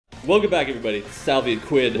Welcome back, everybody. Salvy and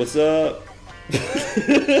Quinn. What's up?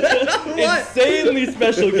 Insanely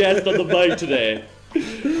special guest on the mic today.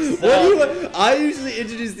 I usually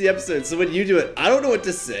introduce the episode, so when you do it, I don't know what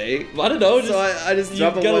to say. I don't know. So I just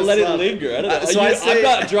drop a You gotta what's let it up. linger. I don't know. So I'm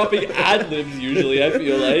not dropping ad-libs usually, I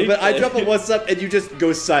feel like. But I drop a what's up and you just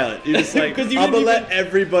go silent. You're just like, I'm gonna let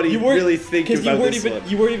everybody really think about this one.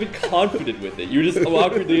 You weren't even confident with it. You were just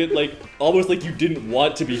awkwardly, like, almost like you didn't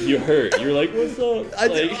want to be heard. You were like, what's up?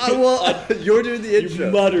 You're doing the intro.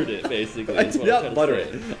 You muttered it, basically. I did not mutter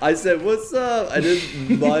it. I said, what's up? I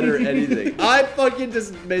didn't mutter anything. I fucking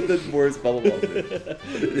just made the worst bubble ball.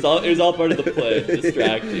 It was all part of the play to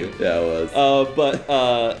distract you. Yeah, it was.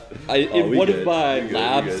 In one of my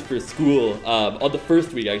labs for school, on the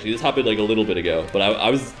first week, actually, this happened like a little bit ago, but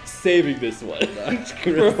I was saving this one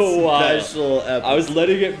for a while. Special episode. I was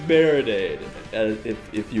letting it marinate,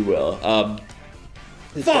 if you will.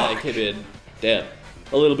 This guy came in,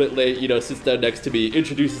 a little bit late, you know, sits down next to me,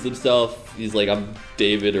 introduces himself. He's like, I'm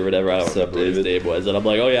David or whatever, I don't remember what his name was. And I'm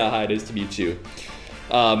like, oh yeah, hi, nice to meet you.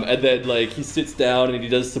 And then like he sits down and he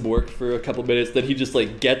does some work for a couple minutes. Then he just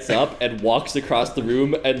like gets up and walks across the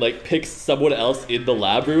room and like picks someone else in the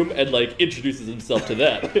lab room and like introduces himself to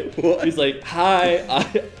them. He's like, hi,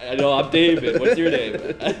 I know I'm David. What's your name?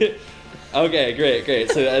 Okay,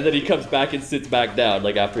 great. So and then he comes back and sits back down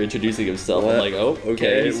like after introducing himself. I'm like, oh,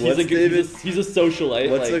 okay. He's a socialite.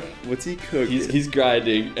 What's he cooking? He's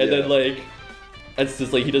grinding, and then like. It's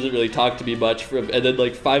just like he doesn't really talk to me much and then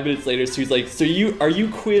like 5 minutes later, so he's like, so are you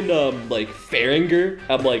Quinn like Farringer?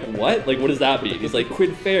 I'm like, what? Like, what does that mean? He's like,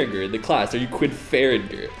 Quinn Farringer in the class. Are you Quinn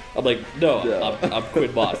Farringer? I'm like, no. I'm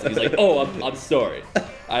Quinn Moss. And he's like, oh, I'm sorry.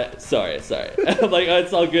 Sorry. I'm like, oh,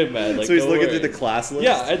 it's all good, man. Like, so he's looking through the class list?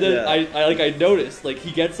 Yeah, and then I noticed, like,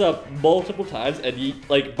 he gets up multiple times, and he,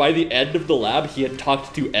 like, by the end of the lab, he had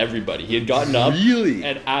talked to everybody. He had gotten up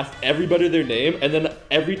and asked everybody their name, and then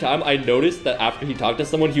every time I noticed that after he talked to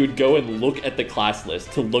someone, he would go and look at the class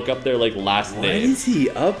list to look up their, like, last name. What is he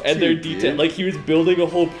up to, and their detail. Like, he was building a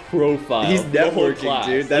whole profile. He's for the whole networking, class.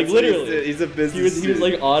 dude. That's like, literally. He's a business He was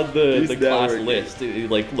like, on the class list,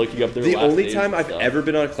 like, looking up their last names. The only time I've ever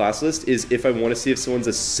been on a class list is if I want to see if someone's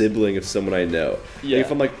a sibling of someone I know. Yeah. Like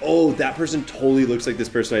if I'm like, oh, that person totally looks like this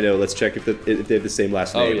person I know. Let's check if they have the same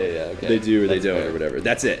last name. Oh, yeah, okay. They do or they don't or whatever.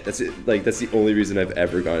 That's it. Like, that's the only reason I've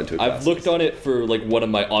ever gone into a class I've looked on it for, like, one of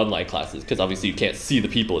my online classes, because obviously you can't see the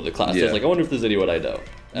people in the class. So I was like, I wonder if there's anyone I know.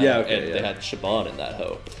 And they had Shaban in that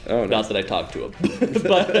hoe. Oh, not that I talked to him.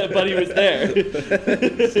 but he was there.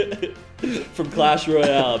 From Clash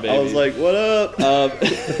Royale, baby. I was like, what up?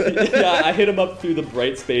 Yeah, I hit him up through the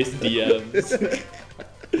Brightspace DMs.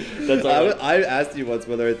 That's I asked you once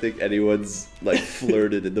whether I think anyone's like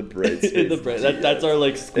flirted in the Brightspace. That's our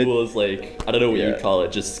like school's like, I don't know what you call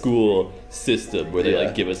it, just school system where they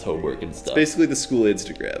like give us homework and stuff. It's basically the school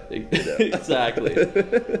Instagram. Exactly.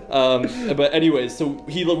 But anyways, so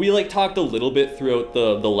we like talked a little bit throughout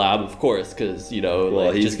the lab, of course, because you know,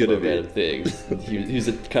 like he's just gonna about random things. He's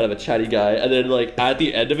a kind of a chatty guy, and then like at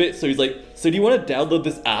the end of it, so he's like, so do you want to download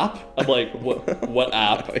this app? I'm like, what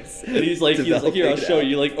app? And he's like, here, I'll show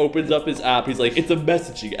you. He like opens up his app. He's like, it's a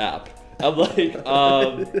messaging app. I'm like,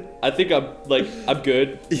 I think I'm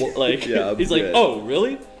good. Like, he's like, oh,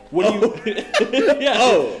 really? What do you?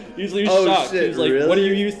 Yeah. He's shocked. Shit, he's like, really? What do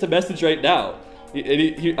you use to message right now?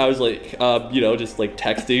 And I was like, you know, just like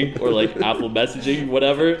texting or like Apple messaging,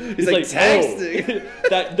 whatever. He's like texting.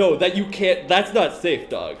 That you can't. That's not safe,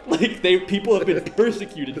 dog. Like people have been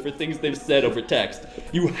persecuted for things they've said over text.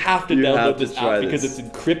 You have to download this app because it's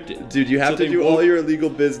encrypted. Dude, you have to do all your illegal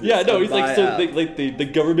business. Yeah, no, he's like, so the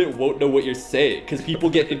government won't know what you're saying because people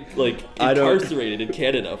get incarcerated in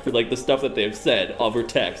Canada for like the stuff that they've said over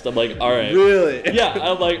text. I'm like, all right. Really? Yeah,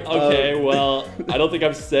 I'm like, okay, well, I don't think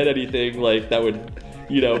I've said anything like that would,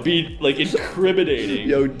 you know, be like incriminating.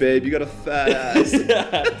 Yo, babe, you got a fat ass.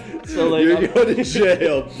 Yeah. So like, you're going to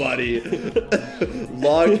jail, buddy.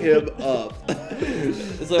 Lock him up.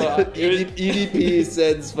 So EDP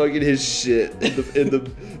sends fucking his shit in the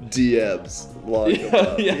DMs. Lock him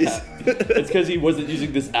up. Yeah. It's because he wasn't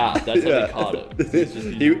using this app. That's how they caught him.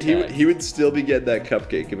 He would still be getting that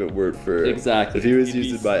cupcake if it weren't for if he was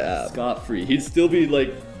using my app. Scot-free. He'd still be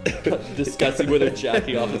like discussing whether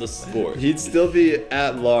jacking off is a sport. He'd still be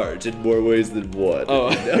at large in more ways than one. Oh,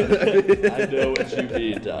 I know what you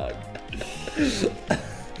mean, dog.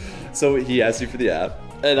 So he asked you for the app.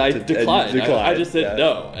 And I declined. I just said yeah.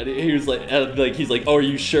 no. And he was like, he's like, oh, are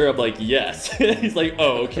you sure? I'm like, yes. He's like,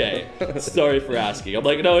 oh, okay. Sorry for asking. I'm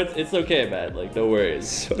like, no, it's okay, man. Like, no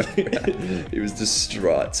worries. He was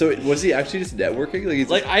distraught. So was he actually just networking? Like,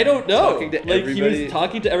 he's I don't know. talking to like everybody? he was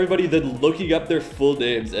talking to everybody, then looking up their full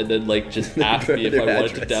names, and then like just asked me if I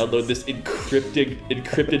wanted to download this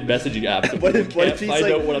encrypted messaging app. So what if he's find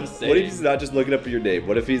like, out what I'm saying. what if he's not just looking up your name?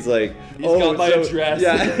 What if he's like, he's got my address?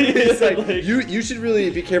 Yeah, he's like, like, you should really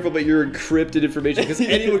be careful about your encrypted information because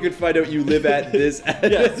anyone could find out you live at this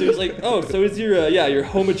address. Yeah, so he's like, oh, so is your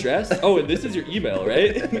home address? Oh, and this is your email,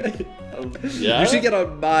 right? Yeah. You should get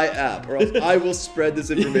on my app, or else I will spread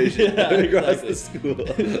this information across the school.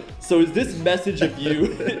 So is this message of you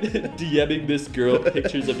DMing this girl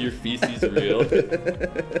pictures of your feces real?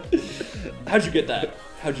 How'd you get that?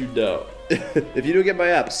 How'd you know? If you don't get my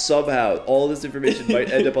app, somehow all this information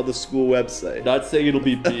might end up on the school website. Not saying it'll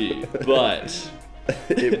be me, but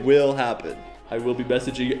it will happen. I will be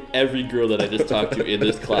messaging every girl that I just talked to in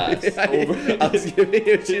this class. He was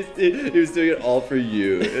doing it all for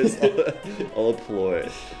you. It was all a ploy.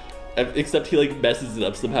 Except he like messes it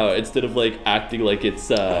up somehow. Instead of like acting like it's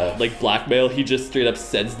like blackmail, he just straight up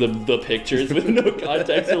sends them the pictures with no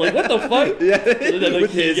context. They're like, what the fuck? Yeah, and then like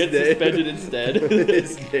with he gets name. suspended instead. With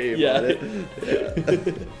his name on it. Yeah.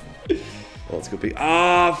 Well, let's go pick.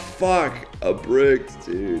 Ah, fuck. A brick,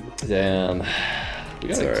 dude. Damn. We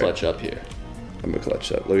gotta clutch up here. I'm gonna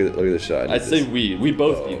clutch up. Look at the shot. I'd say we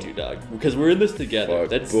both need to, dog, because we're in this together. Fuck,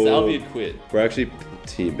 That's boom. Salvy and Quinn. We're actually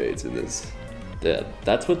teammates in this. Yeah,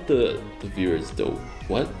 that's what the viewers don't.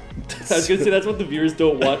 What? I was gonna say that's what the viewers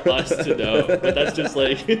don't want us to know, but that's just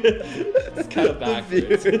like it's kind of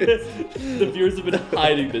backwards. The viewers have been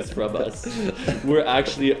hiding this from us. We're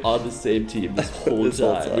actually on the same team this whole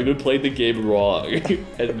time. We've been playing the game wrong,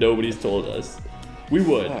 and nobody's told us. We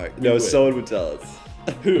would. No, someone would tell us.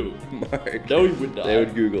 Who? Mark. No, he would not. They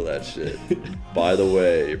would Google that shit. By the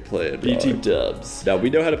way, you're playing BT wrong. dubs. Now we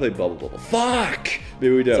know how to play Bubble Bubble. Fuck!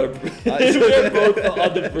 Maybe we don't. We're both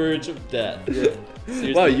on the verge of death.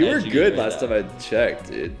 Wow, you were good last time I checked,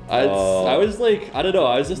 dude. I was like, I don't know,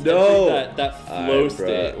 I was just entering that flow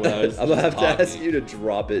state when I was I'm gonna have to ask you to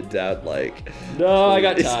drop it down, like... No, I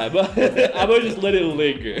got time. I'm gonna just let it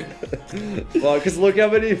linger. Well, because look how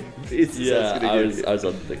many pieces yeah, that's gonna give you. I was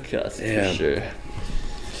on the cusp, for sure.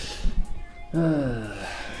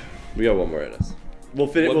 We got one more in us. We'll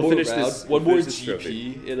finish this. One more GP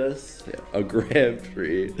trophy in us. Yeah, a Grand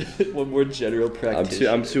Prix. One more general practitioner.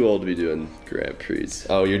 I'm too old to be doing Grand Prix.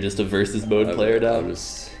 Oh, you're just a versus mode player now?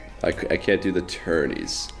 I can't do the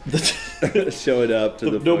tourneys. Showing up to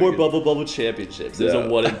the no more Bubble championships. There's a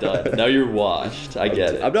one and done. Now you're washed. I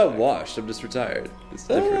get it. I'm not washed. I'm just retired. It's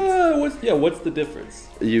the difference. What's the difference?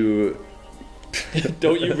 You...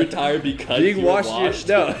 Don't you retire because being you're washed?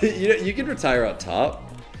 No, you can retire on top.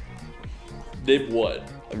 Name one.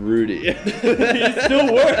 Rudy. He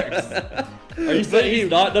still works. Are you saying he's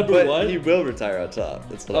not number one? He will retire on top.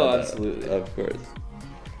 That's what I know. Absolutely. Of course.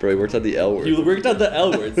 Bro, he worked on the L word. You worked on the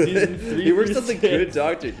L word. Season 3. He worked on the Good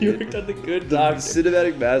Doctor. He worked on the Good Doctor.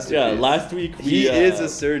 Cinematic masterpiece. Yeah, last week he is a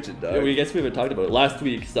surgeon, dog. Yeah, we guess we haven't talked about it. Last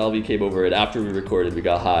week, Salvy came over, and after we recorded, we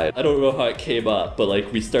got high. I don't know how it came up, but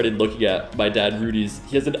like we started looking at my dad Rudy's.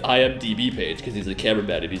 He has an IMDb page because he's a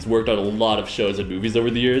cameraman and he's worked on a lot of shows and movies over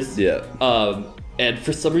the years. Yeah. And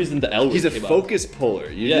for some reason, the L word He's a came focus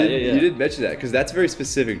puller. You did mention that because that's a very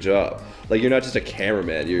specific job. Like you're not just a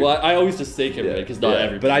cameraman. Well, I always just say cameraman because not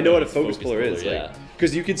everybody. But I know what a focus puller is. Like,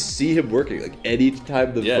 because you can see him working. Like any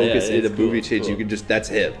time the focus in a movie changes, you can just that's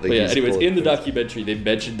him. Like, anyways, in the documentary, they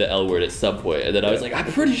mentioned the L word at some point, and then I was like,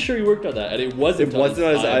 I'm pretty sure he worked on that, and it wasn't. It wasn't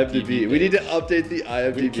on his IMDb. We need to update the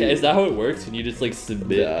IMDb. Is that how it works? Can you just like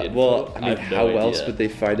submit? Yeah. Well, I mean, how else would they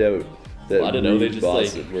find out? Well, I don't know. They just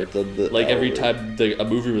worked on the every time a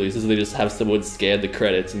movie releases, they just have someone scan the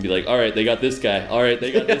credits and be like, "All right, they got this guy. All right,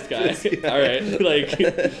 they got this guy. All right." Like,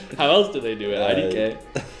 how else do they do it? IDK.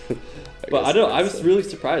 But I don't know. I was really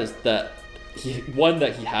surprised that he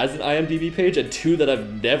has an IMDb page, and two that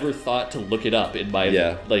I've never thought to look it up in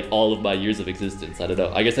my like all of my years of existence. I don't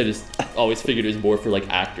know. I guess I just always figured it was more for like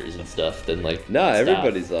actors and stuff than like. Nah,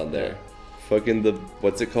 everybody's on there. Fucking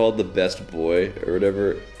what's it called? The best boy or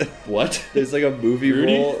whatever. What? There's like a movie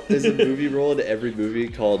role. There's a movie role in every movie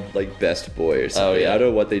called like best boy or something. Oh, yeah. I don't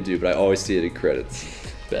know what they do, but I always see it in credits.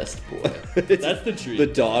 Best boy. That's the dream. The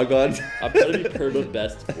dog on. I'm gonna be Perma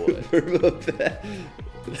best boy.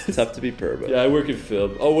 It's tough to be Perma. Yeah, I work in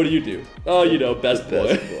film. Oh, what do you do? Oh, you know, best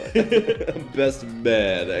boy. Best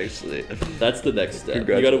man, actually. That's the next step. You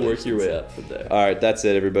gotta work your way up from there. All right, that's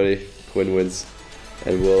it, everybody. Quinn wins.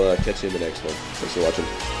 And we'll catch you in the next one. Thanks for watching.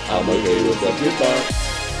 I'm okay with that.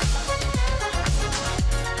 Goodbye.